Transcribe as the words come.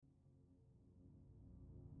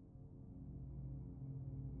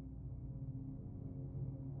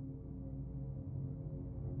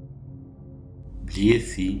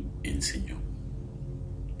Liezi enseñó: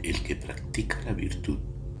 el que practica la virtud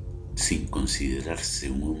sin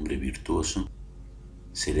considerarse un hombre virtuoso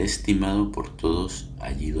será estimado por todos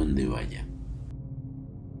allí donde vaya.